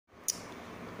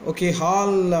Okay,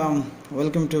 all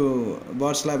welcome to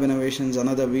Botzlab Innovations,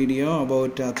 another video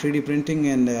about 3D printing.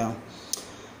 And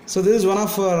so this is one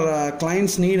of our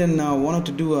clients need and wanted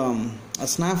to do a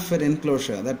Snapfit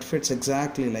enclosure that fits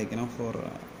exactly like for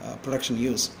production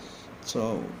use.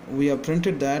 So we have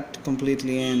printed that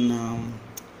completely in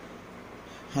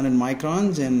 100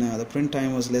 microns, and the print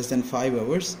time was less than 5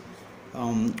 hours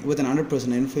with an 100%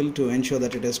 infill to ensure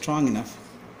that it is strong enough.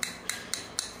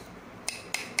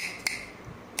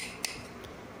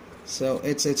 So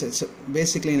it's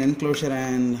basically an enclosure,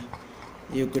 and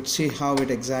you could see how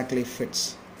it exactly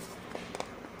fits.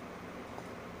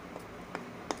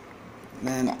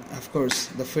 And of course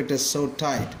the fit is so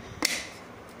tight.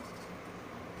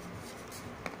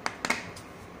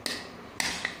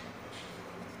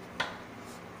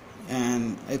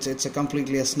 And it's a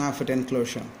completely a Snapfit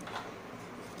enclosure,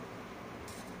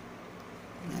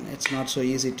 and it's not so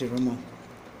easy to remove.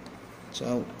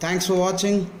 So thanks for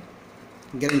watching.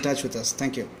 Get in touch with us.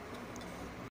 Thank you.